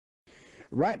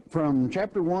right from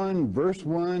chapter 1, verse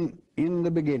 1, in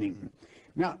the beginning.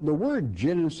 Now, the word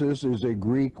Genesis is a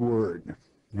Greek word,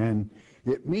 and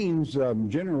it means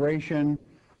generation,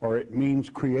 or it means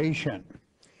creation.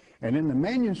 And in the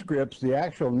manuscripts, the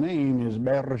actual name is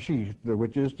Bereshit,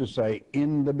 which is to say,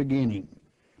 in the beginning,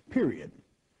 period.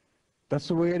 That's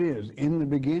the way it is. In the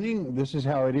beginning, this is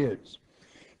how it is.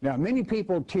 Now, many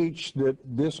people teach that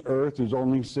this earth is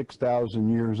only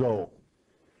 6,000 years old.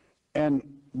 And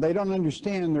they don't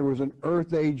understand there was an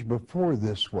earth age before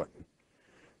this one,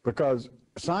 because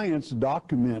science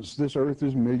documents this earth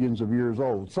is millions of years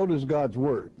old. So does God's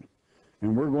Word.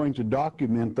 And we're going to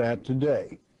document that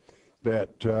today,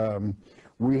 that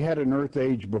we had an earth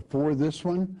age before this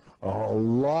one. A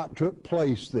lot took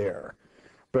place there.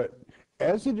 But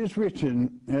as it is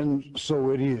written, and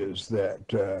so it is,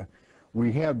 that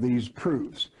we have these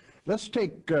proofs. Let's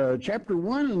take chapter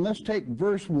 1 and let's take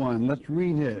verse 1. Let's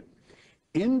read it.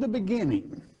 In the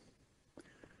beginning,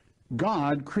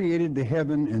 God created the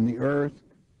heaven and the earth,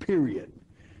 period.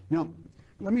 Now,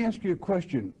 let me ask you a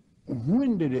question.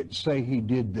 When did it say he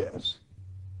did this?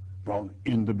 Well,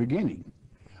 in the beginning.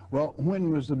 Well,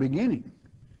 when was the beginning?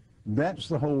 That's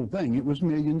the whole thing. It was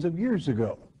millions of years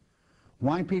ago.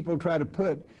 Why people try to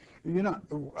put, you know,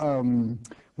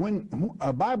 when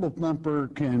a Bible thumper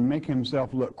can make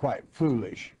himself look quite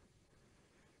foolish,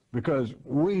 because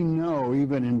we know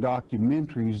even in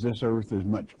documentaries this earth is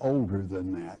much older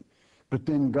than that. But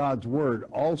then God's Word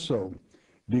also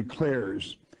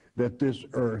declares that this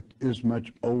earth is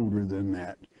much older than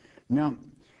that. Now,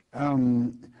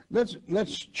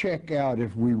 let's check out,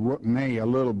 if we may, a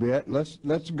little bit.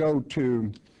 Let's go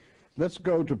to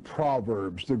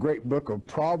Proverbs, the great book of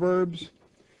Proverbs,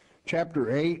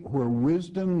 chapter 8, where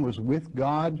wisdom was with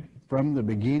God from the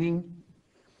beginning.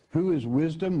 Who is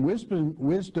wisdom?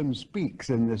 Wisdom speaks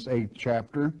in this 8th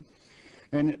chapter,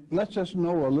 and it lets us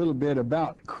know a little bit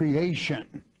about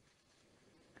creation.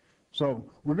 So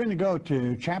we're going to go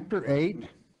to chapter 8,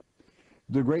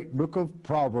 the great book of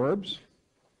Proverbs,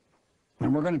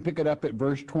 and we're going to pick it up at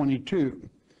verse 22.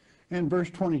 And verse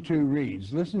 22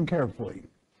 reads, listen carefully.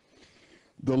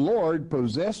 The Lord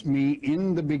possessed me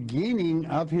in the beginning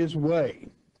of his way,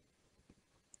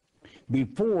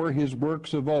 before his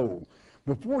works of old,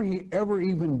 before he ever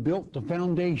even built the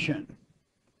foundation.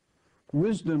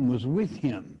 Wisdom was with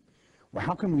him. Well,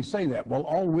 how can we say that? Well,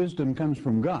 all wisdom comes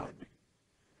from God.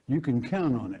 You can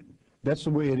count on it. That's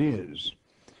the way it is.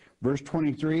 Verse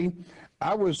 23,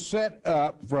 I was set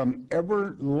up from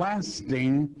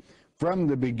everlasting, from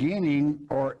the beginning,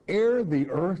 or ere the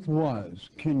earth was.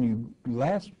 Can you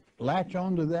latch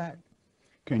onto that?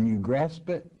 Can you grasp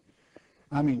it?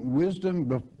 I mean,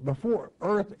 wisdom before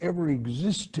earth ever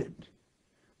existed.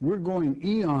 We're going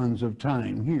eons of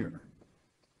time here.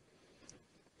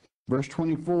 Verse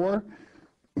 24,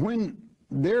 when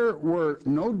there were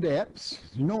no depths,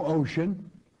 no ocean,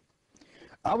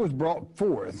 I was brought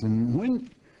forth. And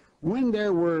when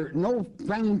there were no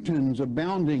fountains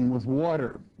abounding with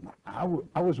water, I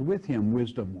was with him,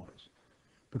 wisdom was.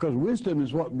 Because wisdom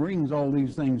is what brings all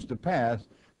these things to pass.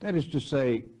 That is to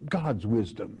say, God's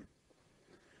wisdom.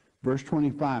 Verse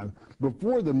 25,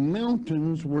 before the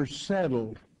mountains were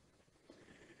settled,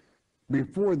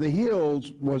 before the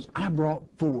hills was I brought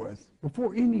forth,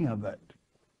 before any of it.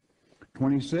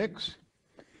 26,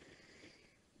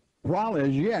 while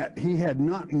as yet he had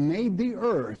not made the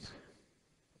earth,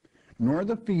 nor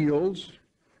the fields,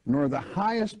 nor the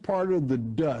highest part of the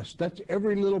dust, that's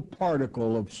every little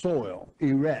particle of soil,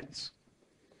 eretz,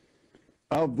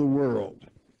 of the world.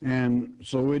 And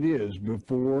so it is,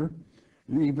 before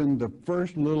even the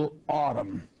first little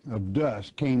atom of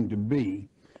dust came to be,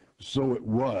 so it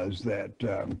was that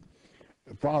the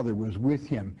Father was with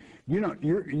him. You know,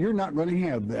 you're not going to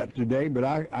have that today, but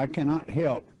I cannot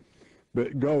help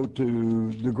but go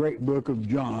to the great book of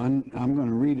John. I'm going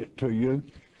to read it to you,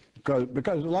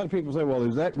 because a lot of people say, well,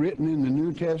 is that written in the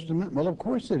New Testament? Well, of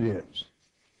course it is.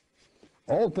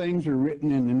 All things are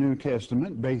written in the New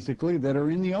Testament, basically, that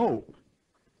are in the Old.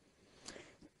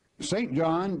 St.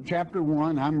 John, chapter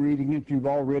 1, I'm reading it. You've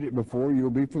all read it before.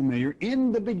 You'll be familiar.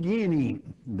 In the beginning,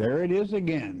 there it is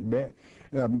again.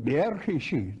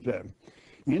 Bereshit.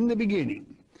 In the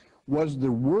beginning was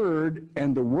the Word,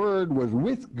 and the Word was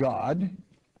with God,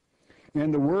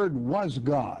 and the Word was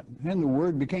God. And the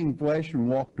Word became flesh and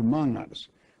walked among us.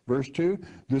 Verse 2,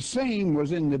 the same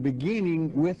was in the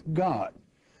beginning with God.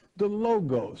 The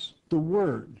Logos, the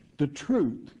Word, the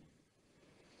truth.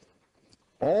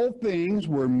 All things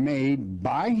were made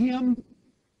by him,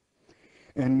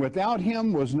 and without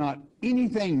him was not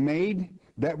anything made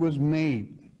that was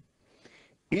made.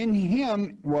 In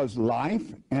him was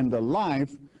life, and the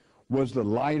life was the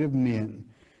light of men.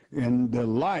 And the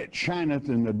light shineth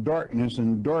in the darkness,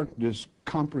 and darkness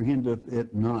comprehendeth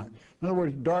it not. In other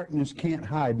words, darkness can't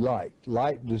hide light.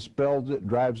 Light dispels it,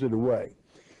 drives it away.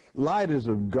 Light is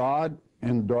of God,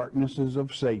 and darkness is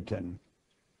of Satan.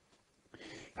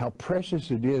 How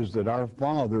precious it is that our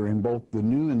Father in both the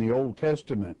New and the Old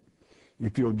Testament,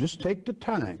 if you'll just take the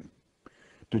time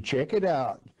to check it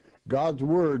out, God's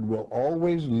Word will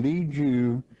always lead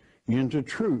you into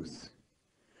truth.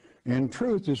 And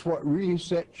truth is what really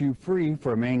sets you free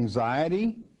from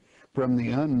anxiety, from the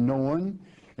unknown.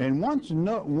 And once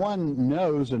one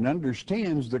knows and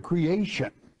understands the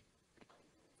creation,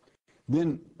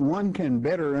 then one can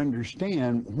better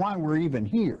understand why we're even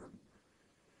here.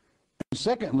 And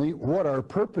secondly, what our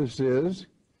purpose is.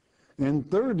 And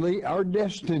thirdly, our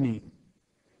destiny.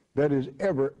 That is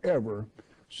ever, ever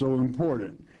so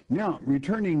important. Now,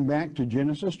 returning back to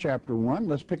Genesis chapter 1,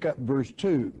 let's pick up verse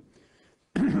 2.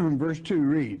 Verse 2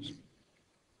 reads,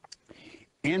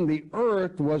 "And the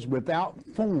earth was without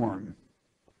form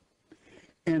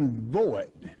and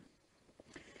void,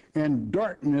 and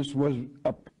darkness was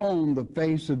upon the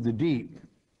face of the deep.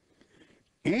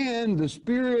 And the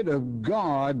Spirit of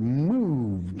God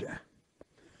moved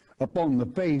upon the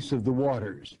face of the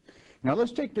waters." Now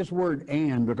let's take this word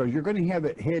 "and," because you're going to have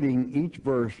it heading each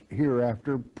verse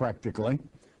hereafter, practically,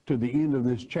 to the end of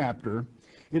this chapter.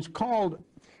 It's called,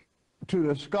 to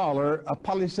the scholar, a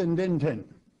polysyndeton,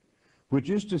 which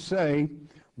is to say,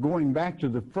 going back to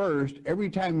the first, every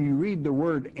time you read the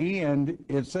word "and,"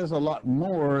 it says a lot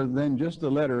more than just the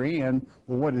letter "and."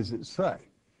 Well, what does it say?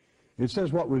 It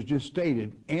says what was just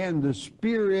stated. And the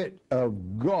Spirit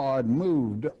of God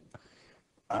moved,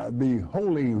 the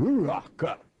Holy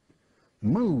Ruach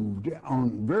moved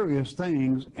on various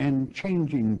things and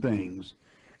changing things.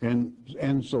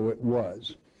 And so it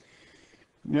was.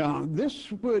 Now,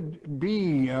 this would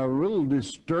be a little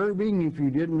disturbing if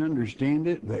you didn't understand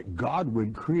it, that God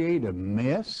would create a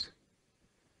mess.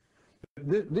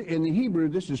 In the Hebrew,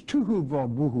 this is tohu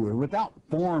vabohu, without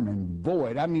form and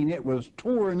void. I mean, it was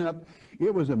torn up.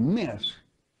 It was a mess.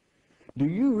 Do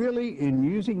you really, in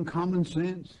using common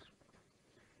sense,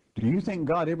 do you think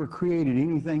God ever created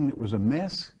anything that was a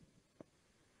mess?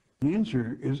 The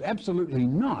answer is absolutely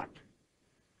not.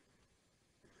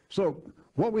 So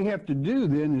what we have to do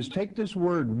then is take this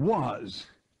word "was."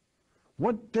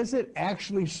 What does it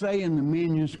actually say in the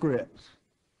manuscripts?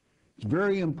 It's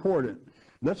very important.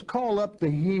 Let's call up the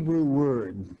Hebrew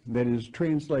word that is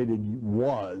translated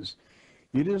 "was."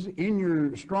 It is in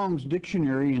your Strong's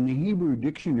Dictionary, in the Hebrew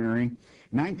Dictionary,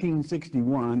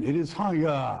 1961. It is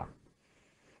 "hayah,"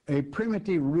 a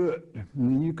primitive root.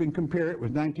 And you can compare it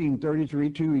with 1933,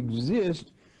 to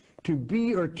exist, to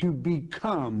be or to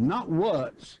become, not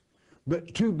was,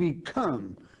 but to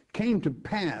become, came to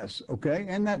pass, okay?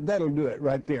 And that'll do it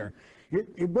right there.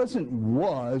 It wasn't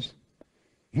 "was."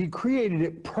 He created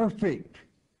it perfect.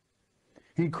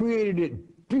 He created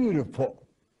it beautiful.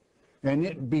 And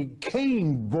it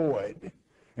became void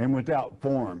and without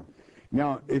form.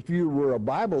 Now, if you were a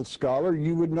Bible scholar,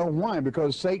 you would know why.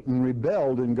 Because Satan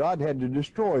rebelled and God had to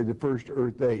destroy the first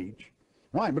earth age.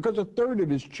 Why? Because a third of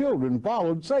his children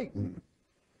followed Satan.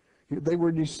 They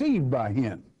were deceived by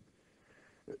him.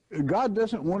 God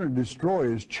doesn't want to destroy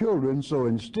his children, so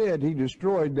instead he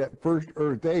destroyed that first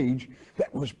earth age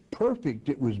that was perfect.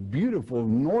 It was beautiful.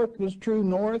 North was true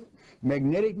north.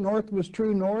 Magnetic north was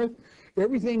true north.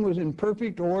 Everything was in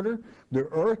perfect order. The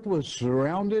earth was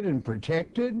surrounded and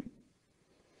protected.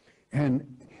 And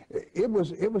it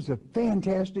was a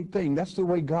fantastic thing. That's the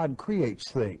way God creates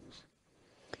things.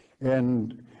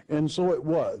 And so it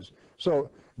was. So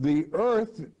the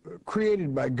earth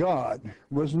created by God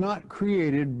was not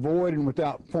created void and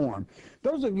without form.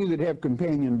 Those of you that have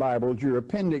companion Bibles, your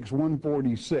Appendix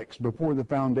 146, before the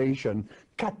foundation,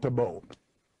 katabo,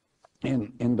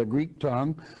 in the Greek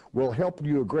tongue, will help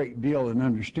you a great deal in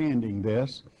understanding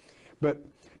this. But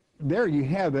there you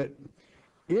have it.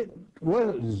 It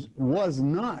was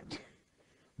not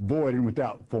void and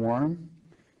without form.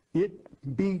 It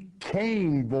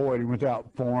became void and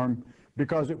without form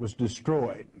because it was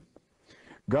destroyed.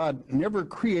 God never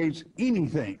creates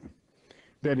anything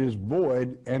that is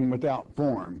void and without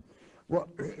form. Well,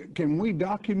 can we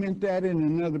document that in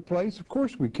another place? Of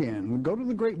course we can. Go to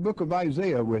the great book of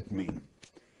Isaiah with me.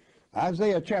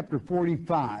 Isaiah chapter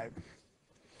 45.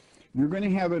 You're going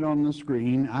to have it on the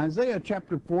screen. Isaiah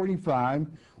chapter 45.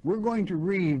 We're going to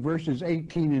read verses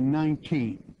 18 and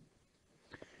 19.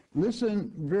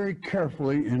 Listen very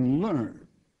carefully and learn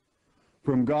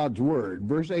from God's word.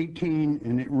 Verse 18,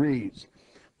 and it reads,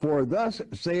 "For thus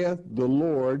saith the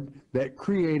Lord that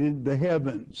created the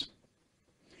heavens,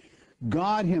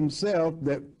 God himself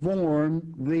that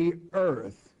formed the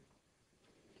earth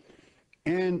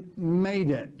and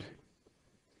made it.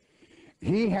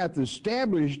 He hath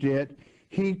established it.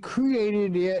 He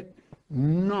created it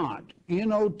not,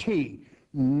 N-O-T,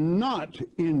 not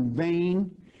in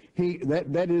vain.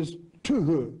 That is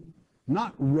tuhu,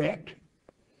 not wrecked,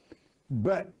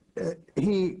 but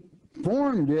he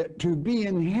formed it to be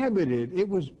inhabited. It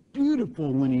was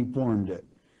beautiful when he formed it.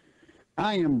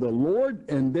 I am the Lord,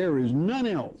 and there is none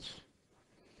else.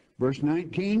 Verse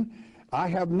 19, I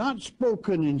have not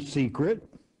spoken in secret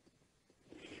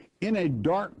in a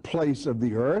dark place of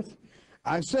the earth.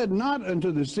 I said not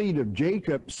unto the seed of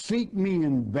Jacob, seek me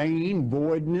in vain,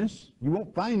 voidness. You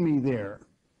won't find me there.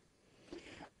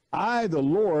 I, the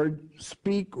Lord,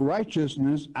 speak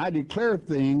righteousness. I declare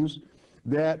things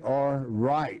that are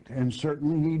right. And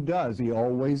certainly he does. He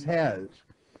always has.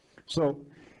 So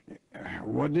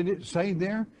what did it say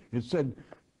there? It said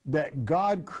that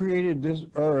God created this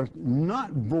earth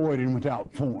not void and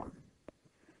without form.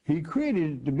 He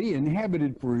created it to be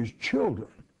inhabited for his children.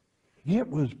 It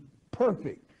was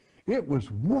perfect. It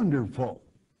was wonderful.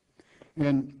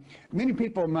 And many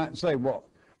people might say, well,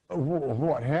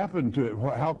 what happened to it?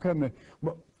 How come it?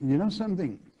 Well, you know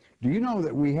something? Do you know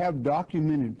that we have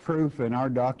documented proof in our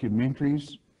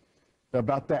documentaries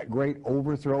about that great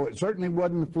overthrow? It certainly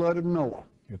wasn't the flood of Noah,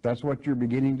 if that's what you're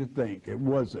beginning to think. It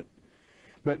wasn't.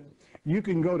 But you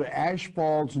can go to Ash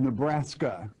Falls,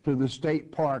 Nebraska, to the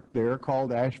state park there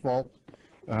called Ash Falls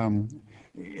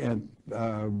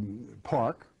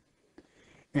Park,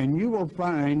 and you will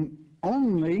find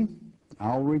only,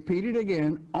 I'll repeat it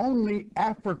again, only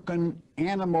African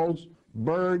animals,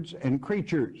 birds, and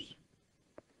creatures.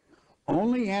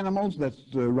 Only animals, that's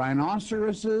the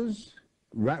rhinoceroses,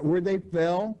 right where they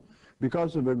fell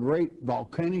because of a great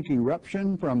volcanic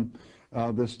eruption from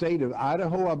the state of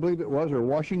Idaho, I believe it was, or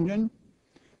Washington,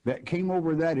 that came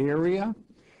over that area.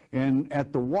 And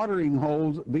at the watering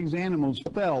holes, these animals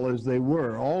fell as they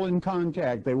were, all in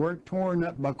contact. They weren't torn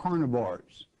up by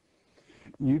carnivores.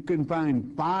 You can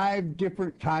find 5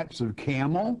 different types of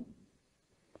camel.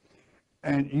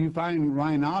 And you find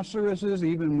rhinoceroses,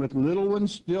 even with little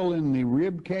ones, still in the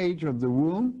rib cage of the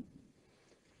womb.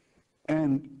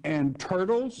 And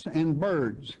turtles and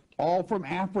birds, all from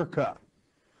Africa.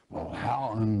 Well,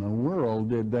 how in the world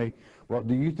did they... Well,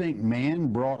 do you think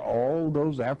man brought all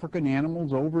those African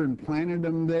animals over and planted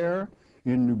them there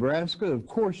in Nebraska? Of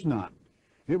course not.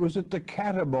 It was at the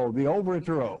Catabo, the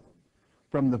overthrow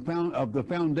from the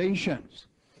foundations,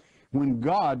 when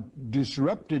God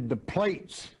disrupted the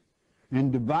plates and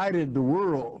divided the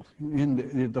world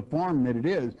in the form that it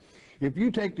is. If you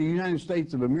take the United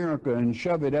States of America and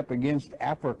shove it up against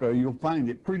Africa, you'll find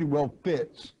it pretty well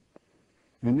fits.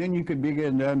 And then you could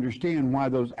begin to understand why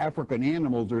those African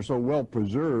animals are so well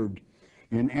preserved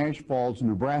in Ash Falls,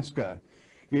 Nebraska.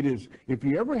 It is, if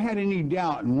you ever had any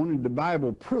doubt and wanted the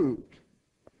Bible proved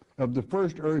of the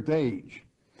first earth age,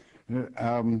 look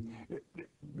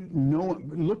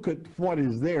at what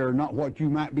is there, not what you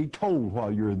might be told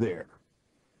while you're there.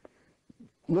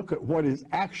 Look at what is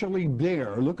actually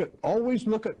there. Always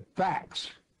look at facts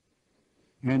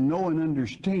and know and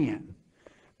understand.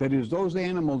 That is, those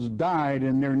animals died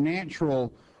and their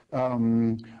natural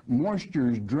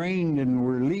moistures drained and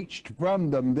were leached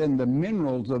from them. Then the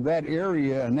minerals of that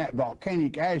area and that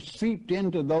volcanic ash seeped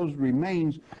into those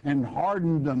remains and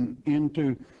hardened them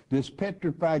into this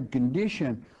petrified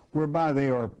condition whereby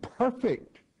they are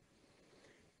perfect.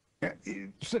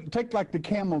 Take like the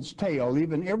camel's tail,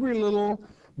 even every little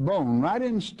bone right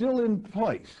in, still in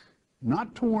place,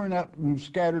 not torn up and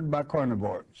scattered by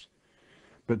carnivores.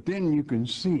 But then you can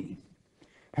see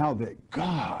how that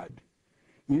God,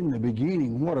 in the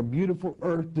beginning, what a beautiful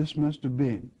earth this must have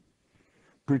been.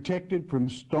 Protected from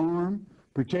storm,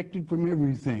 protected from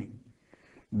everything.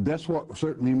 That's what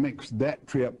certainly makes that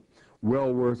trip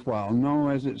well worthwhile. No,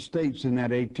 as it states in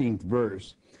that 18th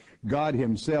verse, God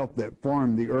himself that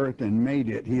formed the earth and made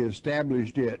it, he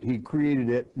established it, he created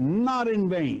it, not in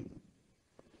vain.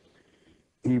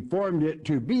 He formed it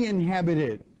to be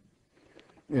inhabited.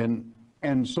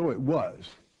 And so it was,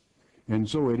 and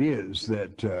so it is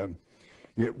that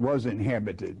it was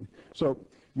inhabited. So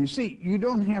you see, you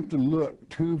don't have to look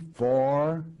too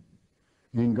far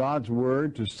in God's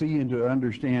Word to see and to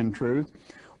understand truth.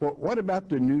 Well, what about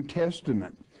the New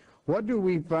Testament? What do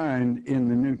we find in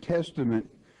the New Testament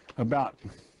about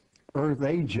earth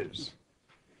ages?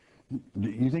 Do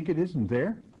you think it isn't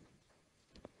there?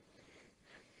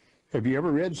 Have you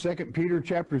ever read 2 Peter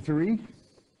chapter 3?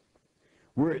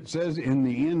 Where it says in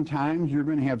the end times you're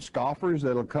going to have scoffers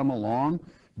that'll come along.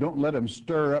 Don't let them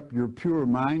stir up your pure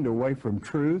mind away from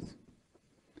truth.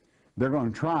 They're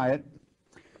going to try it.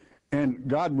 And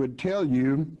God would tell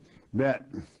you that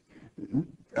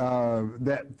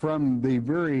that from the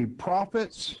very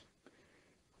prophets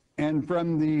and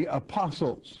from the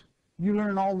apostles, you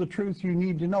learn all the truth you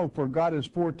need to know, for God has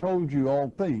foretold you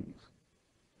all things.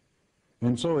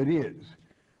 And so it is.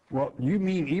 Well, you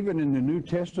mean even in the New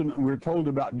Testament we're told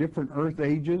about different earth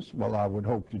ages? Well, I would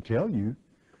hope to tell you.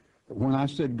 When I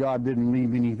said God didn't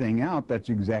leave anything out, that's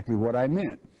exactly what I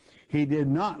meant. He did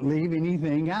not leave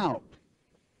anything out.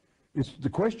 The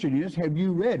question is, have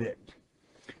you read it?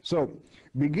 So,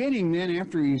 beginning then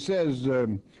after he says,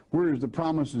 where is the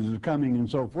promises of coming and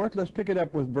so forth, let's pick it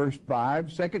up with verse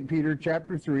 5, 2 Peter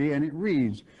chapter 3, and it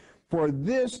reads, for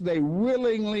this they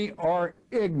willingly are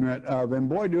ignorant of, and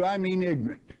boy do I mean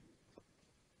ignorant,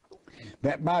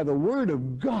 that by the word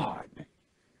of God,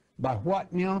 by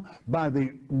what now? By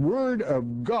the word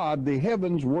of God the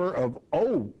heavens were of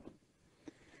old,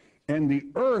 and the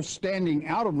earth standing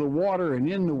out of the water and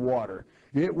in the water.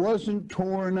 It wasn't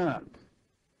torn up.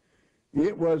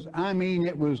 It was,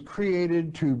 it was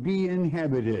created to be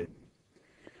inhabited.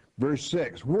 Verse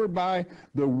 6, whereby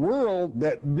the world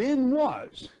that then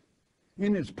was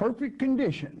in its perfect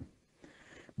condition,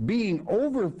 being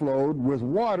overflowed with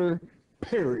water,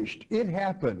 perished. It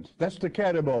happened. That's the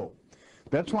catabo.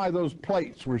 That's why those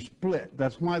plates were split.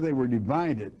 That's why they were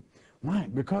divided. Why?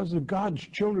 Because of God's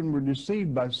children were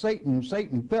deceived by Satan.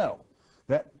 Satan fell.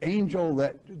 That angel,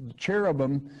 that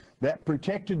cherubim that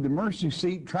protected the mercy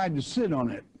seat tried to sit on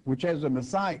it, which has a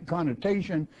Messiah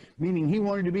connotation, meaning he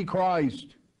wanted to be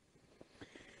Christ.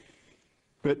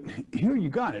 But here you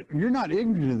got it. You're not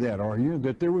ignorant of that, are you?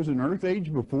 That there was an earth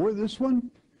age before this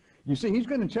one? You see, he's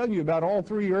going to tell you about all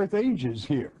three earth ages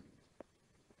here.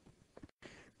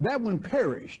 That one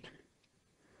perished.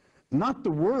 Not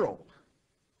the world,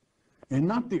 and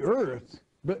not the earth,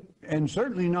 and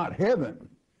certainly not heaven,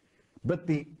 but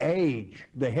the age,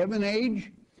 the heaven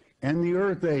age and the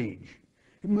earth age.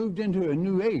 It moved into a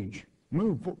new age.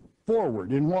 Moved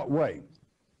forward. In what way?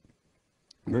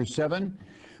 Verse 7,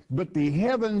 but the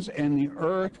heavens and the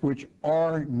earth which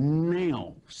are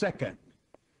now, second,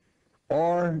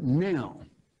 are now,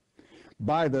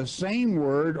 by the same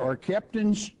word are kept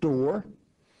in store,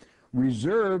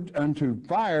 reserved unto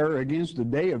fire against the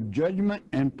day of judgment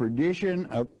and perdition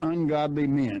of ungodly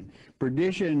men.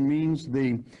 Perdition means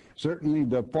certainly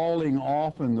the falling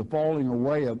off and the falling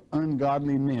away of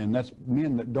ungodly men. That's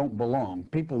men that don't belong,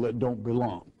 people that don't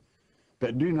belong,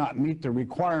 that do not meet the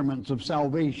requirements of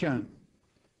salvation.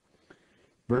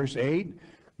 Verse 8,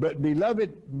 but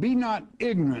beloved, be not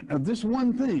ignorant of this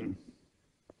one thing,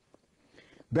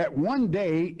 that one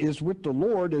day is with the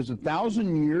Lord as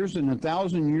 1,000 years, and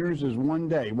 1,000 years is one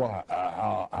day. Well,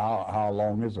 how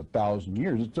long is 1,000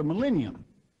 years? It's a millennium.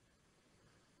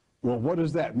 Well, what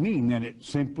does that mean? Then it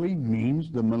simply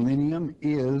means the millennium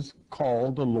is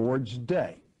called the Lord's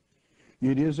day.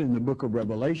 It is in the book of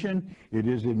Revelation. It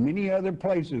is in many other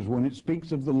places when it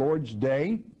speaks of the Lord's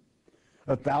day.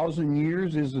 1,000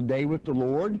 years is a day with the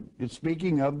Lord. It's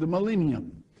speaking of the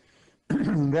millennium.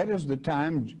 That is the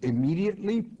time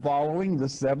immediately following the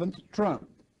seventh trump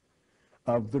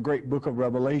of the great book of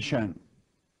Revelation.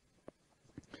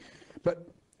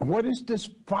 But what is this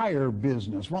fire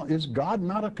business? Well, is God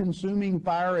not a consuming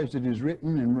fire, as it is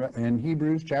written in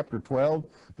Hebrews chapter 12,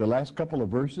 the last couple of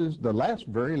verses, the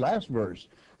very last verse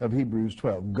of Hebrews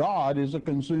 12? God is a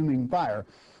consuming fire.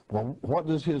 Well, what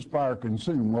does his fire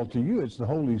consume? Well, to you, it's the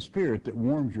Holy Spirit that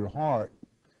warms your heart,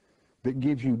 that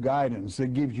gives you guidance,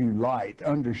 that gives you light,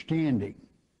 understanding,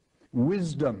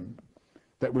 wisdom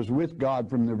that was with God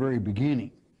from the very beginning.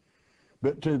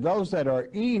 But to those that are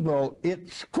evil,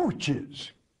 it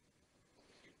scorches.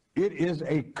 It is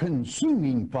a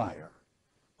consuming fire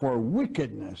for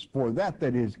wickedness, for that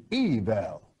is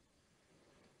evil.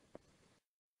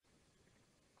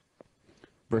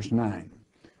 Verse 9,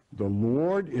 the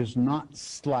Lord is not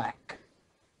slack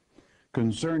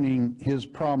concerning his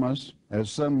promise, as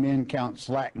some men count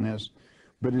slackness,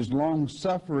 but is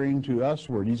long-suffering to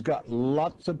usward. He's got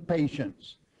lots of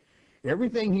patience.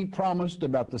 Everything he promised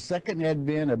about the second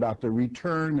advent, about the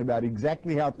return, about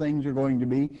exactly how things are going to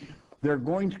be, they're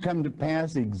going to come to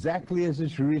pass exactly as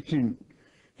it's written.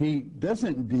 He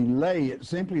doesn't delay. It's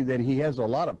simply that he has a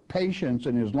lot of patience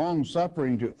and is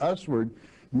long-suffering to usward,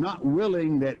 not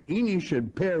willing that any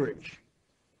should perish,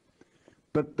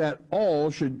 but that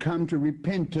all should come to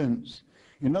repentance.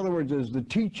 In other words, as the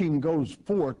teaching goes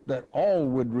forth, that all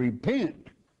would repent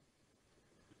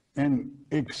and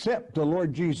accept the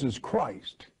Lord Jesus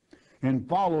Christ and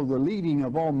follow the leading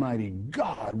of Almighty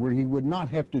God, where he would not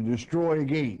have to destroy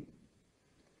again.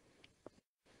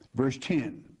 Verse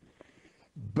 10,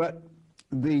 but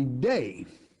the day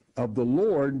of the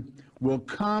Lord will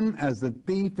come as a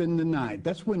thief in the night.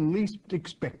 That's when least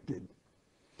expected.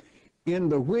 In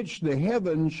the which the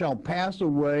heavens shall pass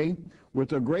away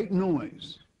with a great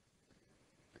noise,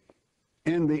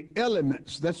 and the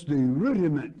elements, that's the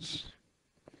rudiments,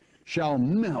 shall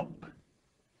melt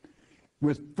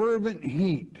with fervent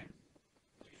heat.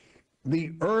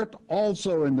 The earth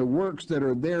also and the works that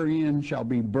are therein shall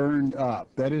be burned up.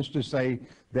 That is to say,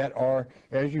 that are,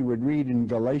 as you would read in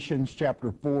Galatians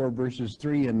chapter 4, verses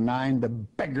 3 and 9, the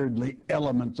beggarly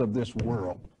elements of this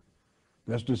world.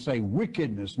 That's to say,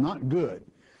 wickedness, not good.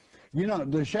 You know,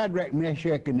 the Shadrach,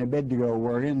 Meshach, and Abednego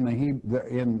were in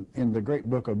the great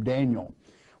book of Daniel,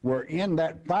 were in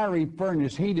that fiery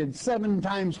furnace heated 7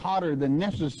 times hotter than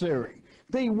necessary.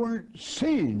 They weren't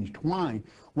singed. Why?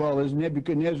 Well, as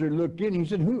Nebuchadnezzar looked in, he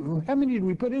said, how many did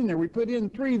we put in there? We put in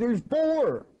 3. There's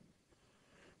 4.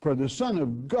 For the Son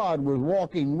of God was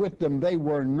walking with them. They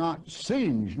were not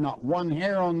singed, not one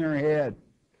hair on their head,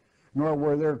 nor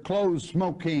were their clothes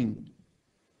smoking.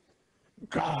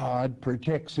 God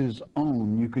protects his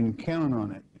own. You can count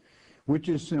on it, which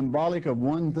is symbolic of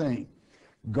one thing: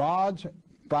 God's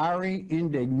fiery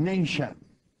indignation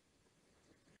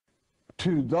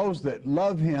to those that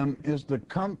love him is the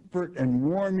comfort and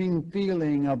warming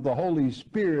feeling of the Holy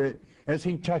Spirit as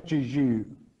he touches you.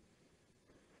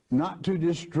 Not to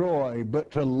destroy,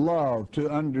 but to love, to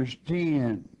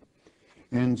understand.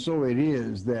 And so it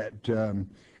is that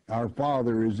our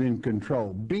Father is in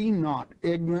control. Be not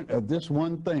ignorant of this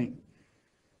one thing.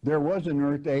 There was an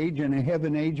earth age and a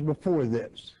heaven age before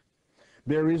this.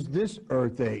 There is this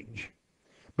earth age.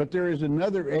 But there is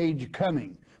another age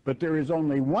coming. But there is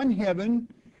only one heaven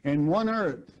and one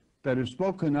earth that is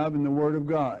spoken of in the Word of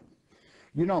God.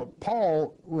 You know,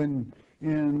 Paul, when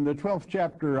in the 12th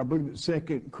chapter, I believe it's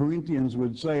 2 Corinthians,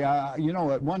 would say, you know,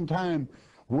 at one time,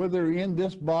 whether in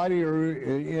this body or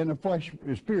in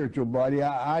a spiritual body,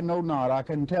 I know not, I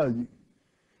can tell you.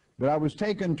 But I was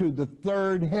taken to the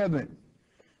third heaven,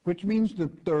 which means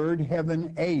the third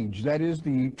heaven age. That is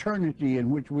the eternity in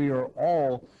which we are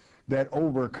all that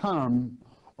overcome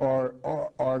or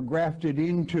are grafted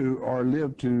into or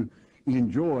live to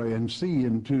enjoy and see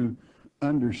and to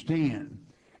understand.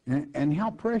 And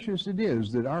how precious it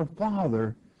is that our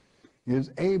Father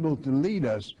is able to lead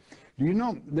us. Do you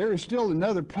know, there is still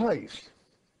another place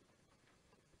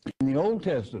in the Old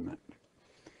Testament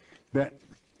that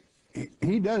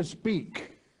he does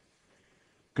speak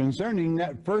concerning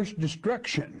that first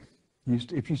destruction.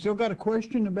 If you still got a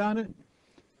question about it,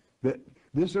 that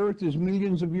this earth is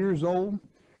millions of years old,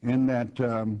 and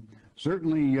that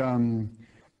certainly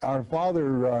our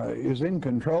Father is in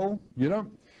control, you know.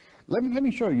 Let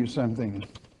me show you something.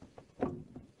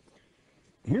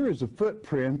 Here is a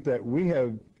footprint that we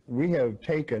have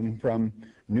taken from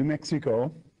New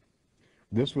Mexico.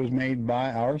 This was made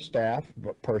by our staff,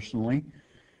 but personally,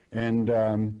 and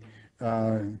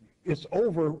it's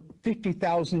over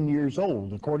 50,000 years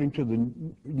old, according to the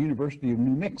University of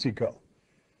New Mexico,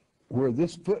 where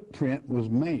this footprint was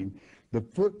made. The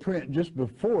footprint just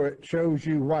before it shows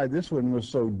you why this one was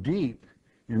so deep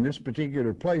in this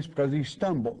particular place, because he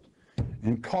stumbled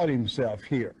and caught himself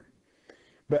here.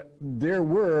 But there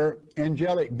were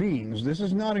angelic beings. This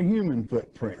is not a human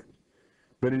footprint,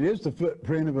 but it is the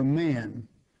footprint of a man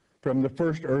from the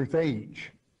first earth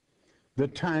age, the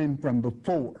time from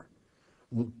before,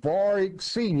 far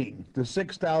exceeding the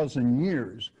 6,000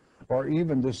 years or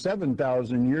even the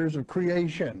 7,000 years of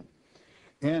creation.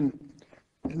 And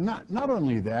not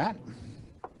only that,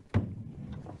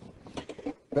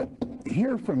 but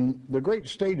here from the great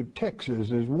state of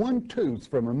Texas is one tooth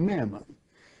from a mammoth.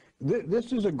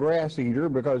 This is a grass eater,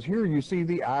 because here you see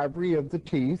the ivory of the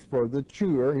teeth for the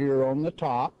chewer here on the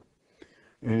top,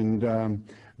 and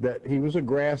that he was a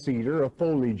grass eater, a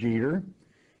foliage eater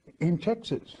in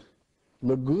Texas.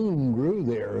 Legume grew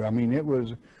there. I mean, it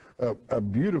was a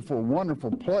beautiful,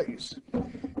 wonderful place.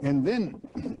 And then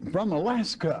from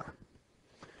Alaska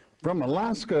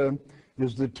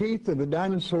is the teeth of a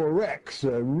dinosaur rex,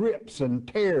 rips and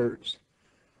tears,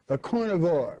 a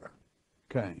carnivore,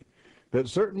 okay, that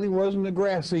certainly wasn't a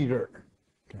grass eater,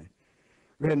 okay,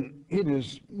 and it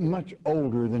is much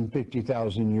older than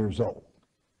 50,000 years old.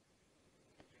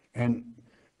 And,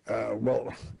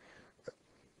 but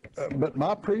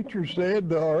my preacher said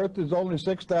the earth is only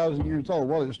 6,000 years old.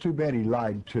 Well, it's too bad he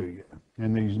lied to you,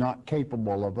 and he's not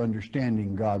capable of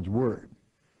understanding God's Word,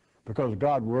 because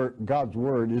God's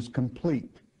Word is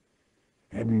complete.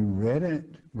 Have you read it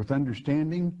with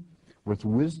understanding, with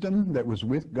wisdom that was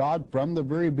with God from the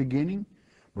very beginning,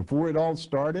 before it all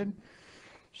started?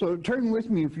 So turn with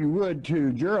me, if you would,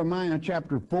 to Jeremiah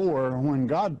chapter 4, when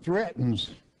God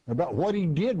threatens about what he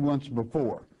did once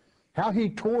before, how he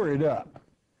tore it up,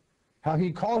 how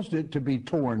he caused it to be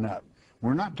torn up.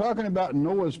 We're not talking about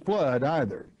Noah's flood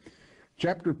either.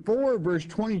 Chapter 4, verse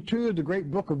 22 of the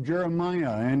great book of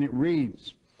Jeremiah, and it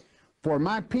reads, "For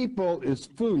my people is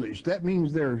foolish." That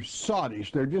means they're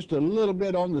sottish. They're just a little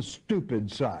bit on the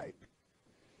stupid side.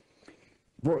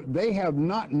 "For they have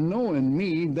not known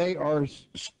me, they are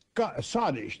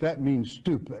sottish." That means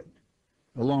stupid,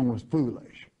 along with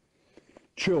foolish.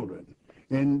 Children.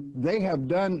 "And they have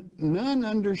done none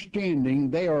understanding.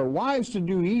 They are wise to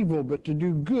do evil, but to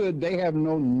do good they have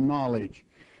no knowledge."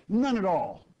 None at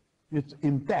all. It's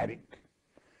emphatic.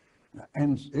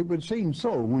 And it would seem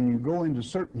so when you go into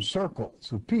certain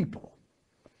circles of people.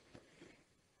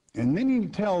 And then he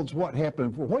tells what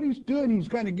happened. For what he's doing, he's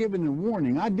kind of giving a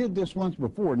warning. I did this once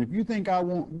before, and if you think I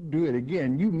won't do it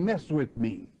again, you mess with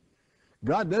me.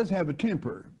 God does have a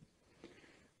temper.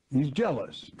 He's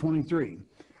jealous. 23.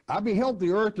 "I beheld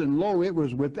the earth, and lo, it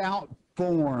was without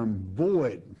form,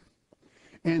 void,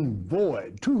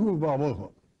 tuhu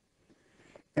vavuhu,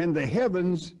 and the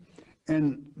heavens,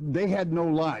 and they had no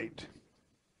light."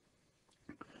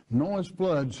 Noah's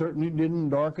flood certainly didn't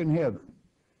darken heaven.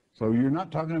 So you're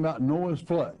not talking about Noah's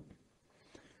flood.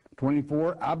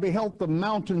 24, "I beheld the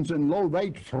mountains, and lo, they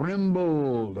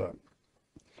trembled,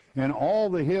 and all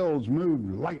the hills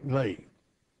moved lightly."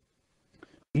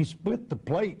 He split the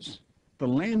plates, the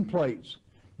land plates,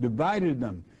 divided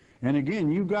them. And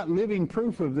again, you've got living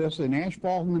proof of this in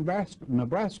Ashfall,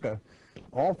 Nebraska,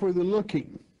 all for the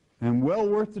looking, and well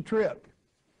worth the trip.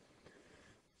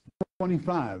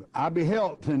 25, "I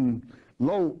beheld, and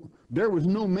lo, there was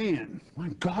no man."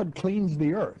 When God cleans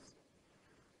the earth,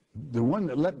 the one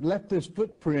that left this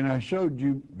footprint I showed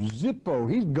you, Zippo,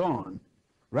 he's gone,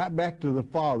 right back to the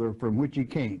Father from which he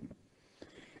came.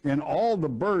 "And all the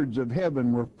birds of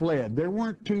heaven were fled." There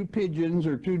weren't 2 pigeons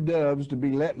or 2 doves to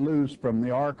be let loose from the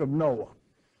ark of Noah.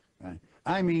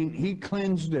 I mean, he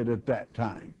cleansed it at that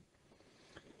time.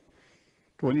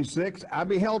 26, "I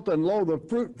beheld, and lo, the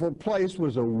fruitful place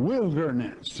was a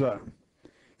wilderness,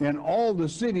 and all the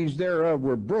cities thereof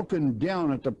were broken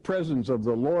down at the presence of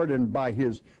the Lord and by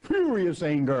his furious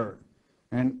anger."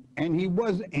 And he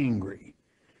was angry.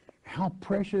 How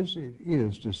precious it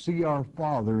is to see our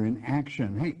Father in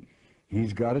action. Hey,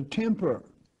 he's got a temper.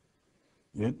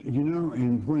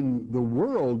 And when the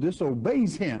world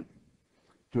disobeys him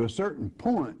to a certain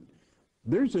point,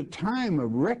 there's a time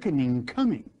of reckoning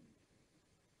coming.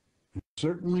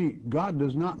 Certainly, God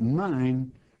does not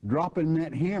mind dropping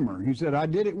that hammer. He said, "I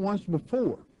did it once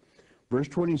before." Verse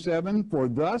 27, "For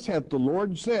thus hath the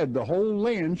Lord said, the whole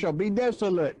land shall be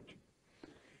desolate.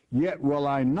 Yet will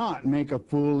I not make a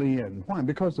full end." Why?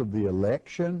 Because of the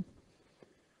election.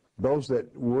 Those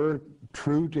that were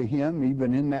true to him,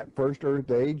 even in that first earth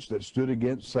age, that stood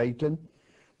against Satan.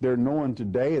 They're known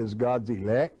today as God's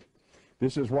elect.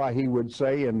 This is why he would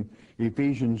say in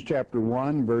Ephesians chapter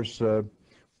 1, verse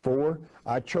 4,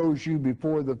 "I chose you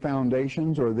before the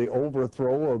foundations," or the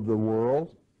overthrow of the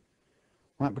world.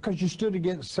 Why? Because you stood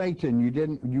against Satan.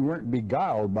 You weren't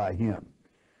beguiled by him.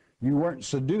 You weren't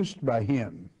seduced by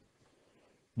him.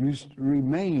 You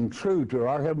remained true to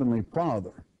our Heavenly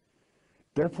Father.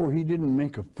 Therefore, he didn't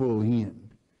make a full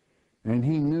end. And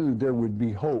he knew there would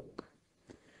be hope.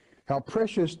 How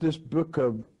precious this book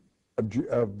of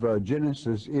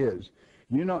Genesis is.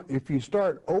 You know, if you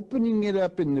start opening it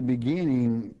up in the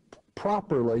beginning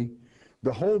properly,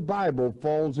 the whole Bible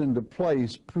falls into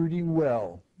place pretty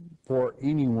well for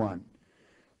anyone.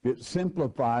 It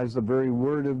simplifies the very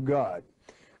Word of God.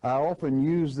 I often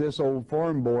use this old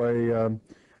farm boy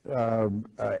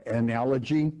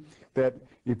analogy that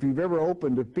if you've ever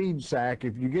opened a feed sack,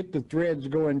 if you get the threads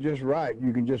going just right,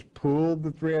 you can just pull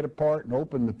the thread apart and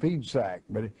open the feed sack.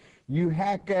 But you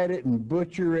hack at it and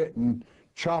butcher it and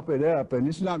chop it up, and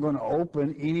it's not going to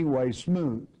open anyway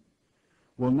smooth.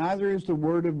 Well, neither is the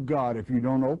Word of God if you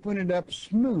don't open it up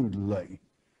smoothly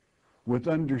with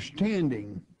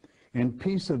understanding and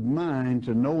peace of mind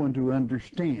to know and to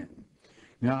understand.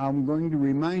 Now, I'm going to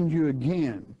remind you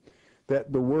again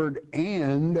that the word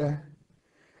 "and,"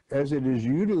 as it is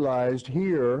utilized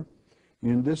here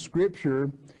in this scripture,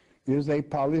 is a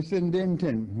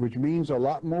polysyndeton, which means a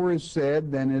lot more is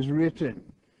said than is written.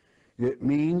 It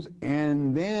means,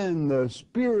 and then the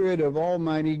Spirit of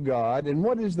Almighty God. And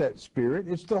what is that Spirit?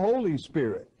 It's the Holy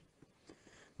Spirit.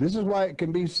 This is why it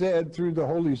can be said through the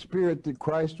Holy Spirit that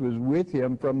Christ was with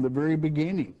him from the very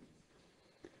beginning.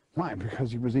 Why?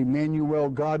 Because he was Emmanuel,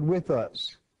 God with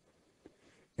us.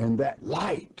 And that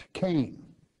light came.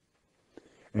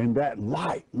 And that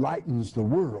light lightens the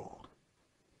world.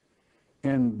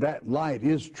 And that light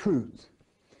is truth.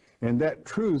 And that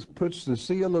truth puts the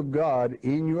seal of God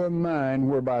in your mind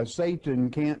whereby Satan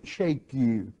can't shake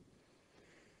you.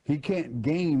 He can't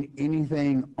gain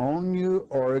anything on you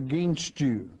or against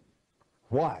you.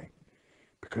 Why?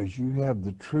 Because you have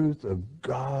the truth of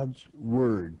God's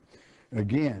Word.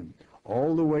 Again,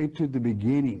 all the way to the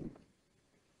beginning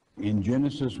in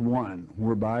Genesis 1,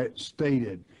 whereby it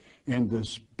stated, and the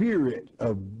Spirit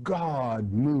of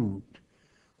God moved.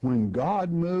 When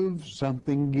God moves,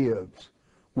 something gives.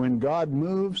 When God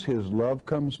moves, His love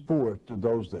comes forth to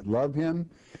those that love Him.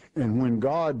 And when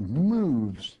God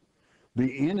moves,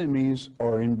 the enemies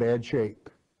are in bad shape.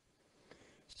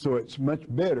 So it's much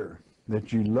better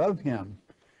that you love Him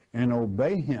and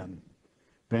obey Him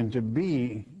than to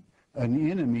be an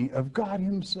enemy of God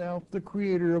Himself, the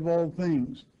Creator of all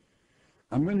things.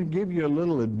 I'm going to give you a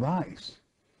little advice.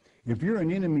 If you're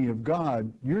an enemy of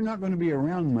God, you're not going to be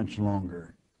around much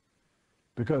longer.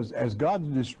 Because as God's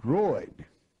destroyed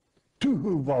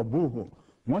Tuhu Vabuhu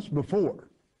once before,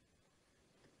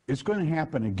 it's going to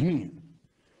happen again.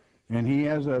 And He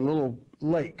has a little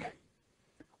lake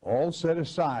all set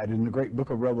aside in the great book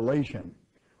of Revelation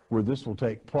where this will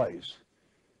take place.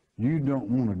 You don't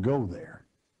want to go there.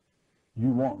 You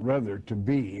want rather to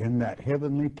be in that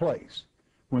heavenly place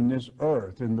when this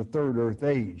earth in the third earth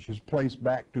age is placed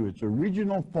back to its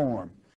original form